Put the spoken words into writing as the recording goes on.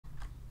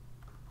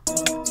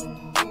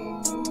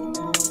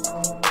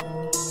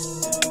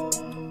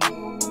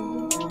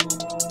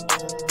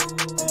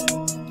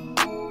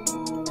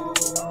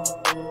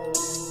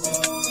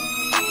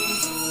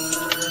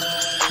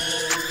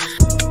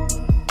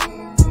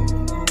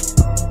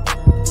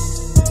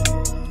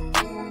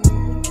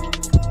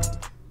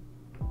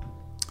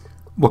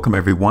Welcome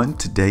everyone.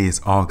 Today is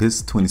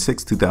August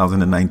 26,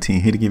 2019.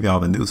 Here to give you all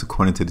the news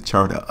according to the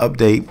chart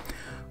update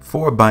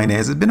for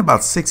Binance. It's been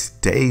about 6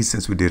 days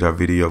since we did our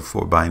video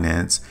for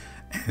Binance,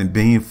 and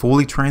being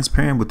fully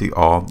transparent with you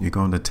all, you're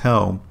going to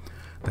tell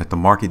that the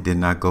market did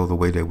not go the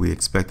way that we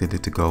expected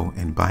it to go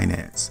in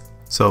Binance.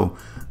 So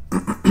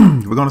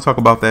we're going to talk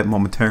about that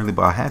momentarily,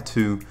 but I had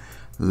to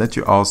let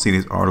you all see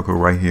this article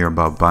right here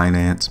about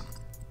Binance.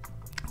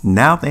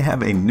 Now they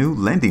have a new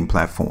lending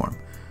platform.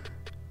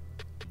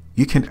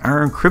 You can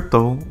earn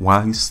crypto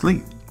while you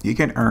sleep. You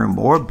can earn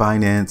more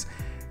Binance,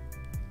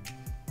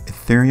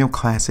 Ethereum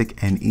Classic,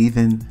 and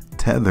even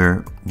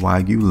Tether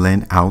while you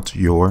lend out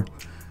your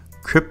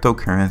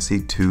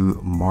cryptocurrency to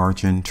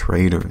margin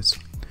traders.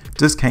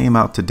 This came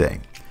out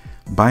today.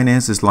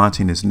 Binance is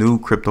launching its new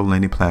crypto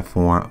lending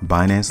platform,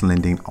 Binance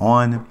Lending,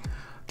 on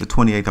the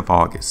 28th of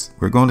August.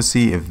 We're going to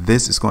see if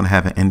this is going to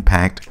have an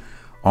impact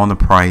on the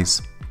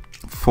price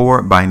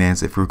for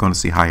Binance, if we're going to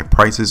see higher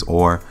prices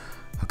or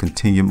a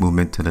continued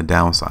movement to the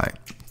downside.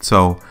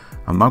 So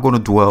I'm not going to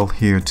dwell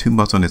here too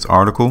much on this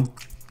article.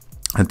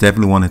 I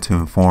definitely wanted to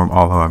inform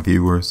all of our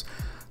viewers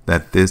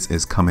that this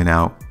is coming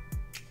out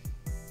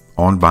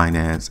on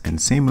Binance,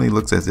 and seemingly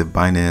looks as if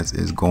Binance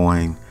is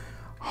going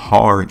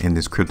hard in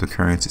this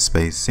cryptocurrency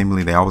space.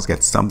 Seemingly they always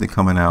got something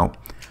coming out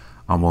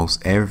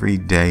almost every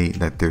day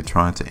that they're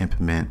trying to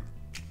implement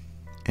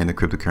in the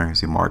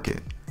cryptocurrency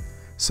market.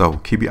 So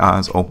keep your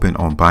eyes open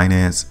on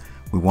Binance.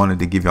 We wanted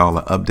to give y'all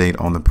an update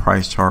on the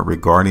price chart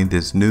regarding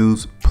this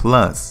news.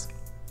 Plus,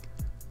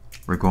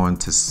 we're going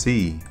to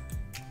see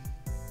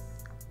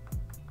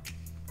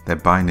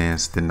that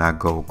Binance did not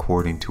go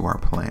according to our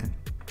plan.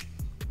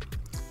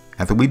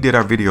 After we did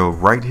our video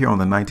right here on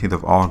the 19th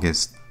of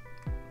August,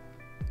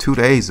 2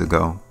 days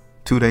ago,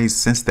 2 days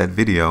since that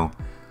video,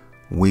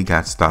 we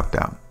got stopped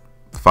out.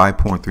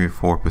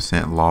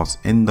 5.34% loss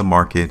in the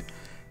market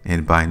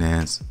in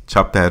Binance.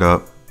 Chop that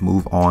up,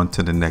 move on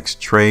to the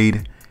next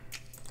trade.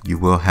 You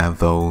will have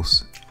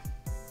those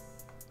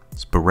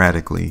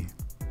sporadically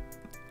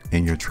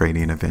in your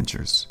trading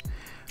adventures.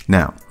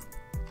 Now,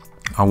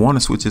 I want to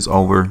switch this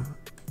over.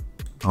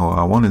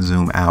 I want to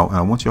zoom out, and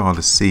I want you all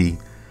to see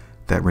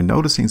that we're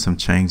noticing some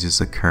changes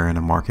occur in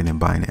the market in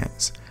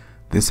Binance.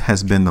 This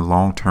has been the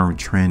long-term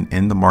trend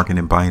in the market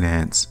in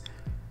Binance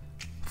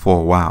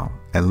for a while,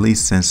 at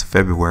least since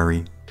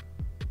February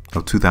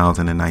of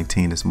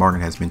 2019. This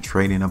market has been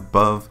trading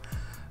above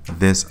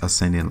this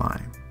ascending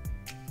line.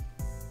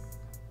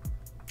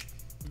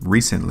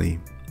 Recently,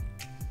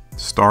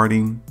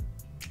 starting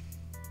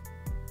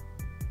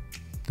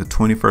the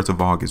 21st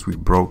of August, we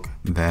broke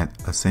that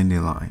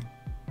ascending line.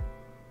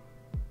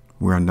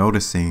 We are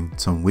noticing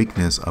some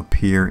weakness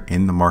appear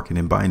in the market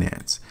in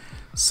Binance,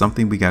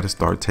 something we got to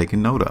start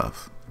taking note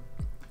of.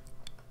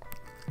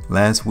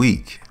 Last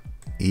week,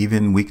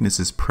 even weakness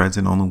is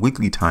present on the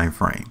weekly time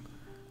frame.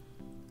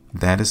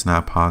 That is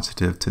not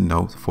positive to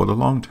note for the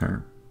long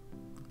term.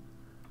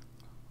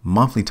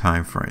 Monthly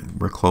time frame,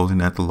 we're closing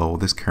at the low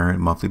of this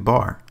current monthly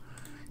bar.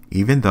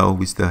 Even though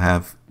we still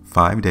have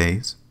 5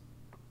 days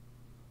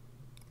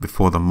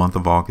before the month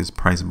of August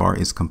price bar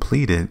is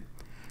completed,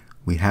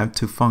 we have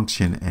to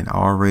function and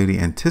already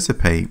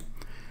anticipate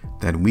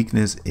that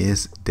weakness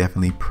is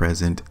definitely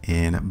present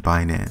in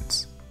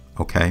Binance.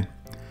 Okay,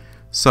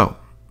 so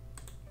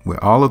with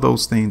all of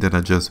those things that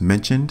I just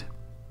mentioned,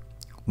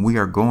 we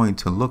are going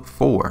to look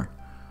for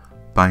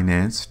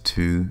Binance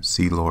to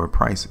see lower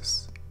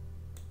prices.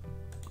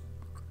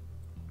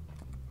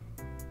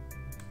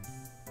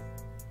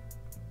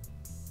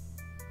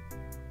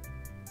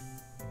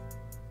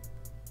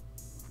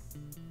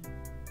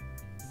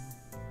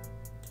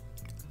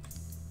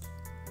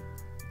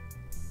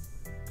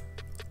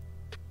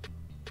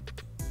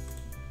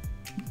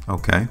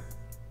 Okay,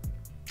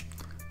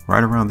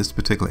 right around this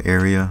particular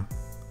area,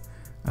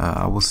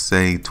 I will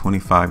say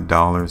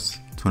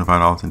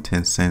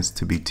 $25.10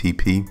 to be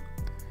TP.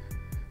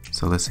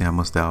 So let's see how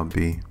much that would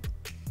be.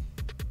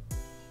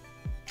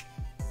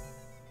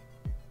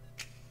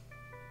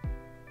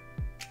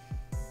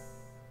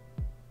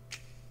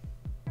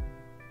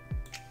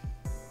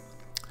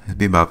 It'd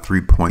be about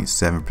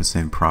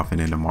 3.7% profit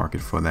in the market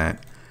for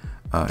that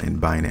in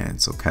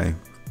Binance. Okay.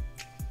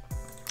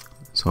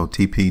 So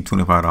TP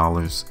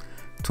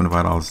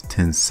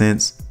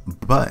 $25.10.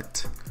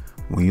 But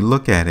when you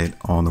look at it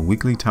on the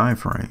weekly time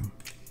frame,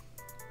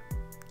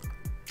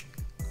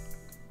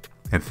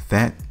 if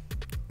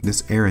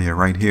this area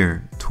right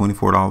here,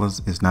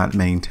 $24, is not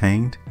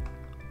maintained,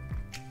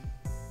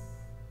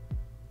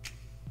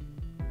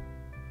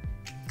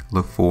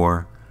 look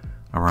for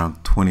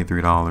around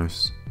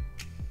 $23,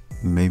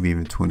 maybe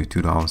even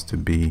 $22 to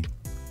be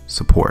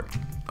support,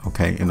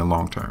 okay, in the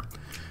long term.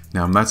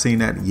 Now, I'm not seeing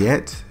that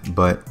yet,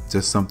 but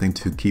just something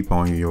to keep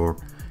on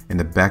in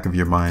the back of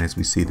your mind as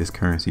we see this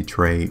currency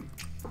trade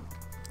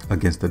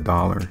against the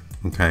dollar.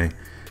 Okay,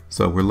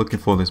 so we're looking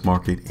for this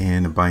market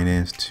in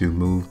Binance to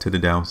move to the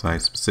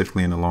downside,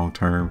 specifically in the long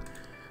term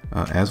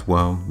as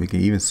well. We can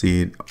even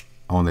see it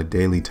on the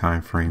daily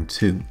time frame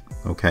too.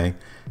 Okay,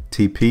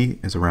 TP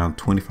is around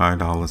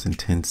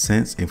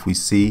 $25.10. If we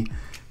see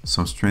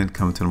some strength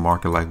coming to the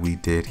market like we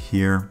did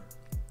here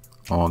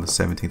on the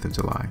 17th of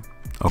July.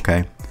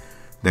 Okay,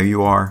 there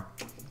you are.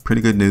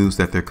 Pretty good news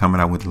that they're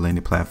coming out with the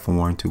lending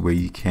platform to where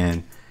you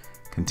can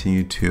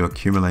continue to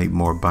accumulate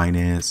more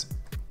Binance,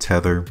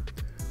 Tether,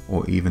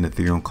 or even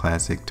Ethereum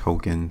Classic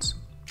tokens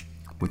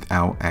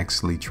without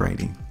actually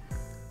trading.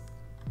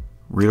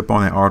 Read up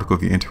on that article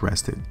if you're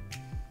interested.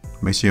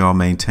 Make sure y'all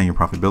maintain your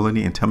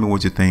profitability and tell me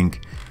what you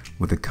think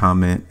with a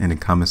comment in the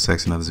comment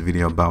section of this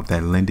video about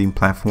that lending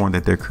platform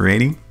that they're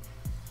creating.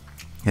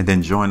 And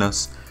then join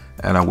us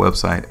at our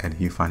website at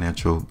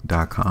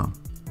HueFinancial.com.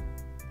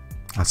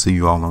 I'll see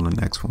you all on the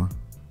next one.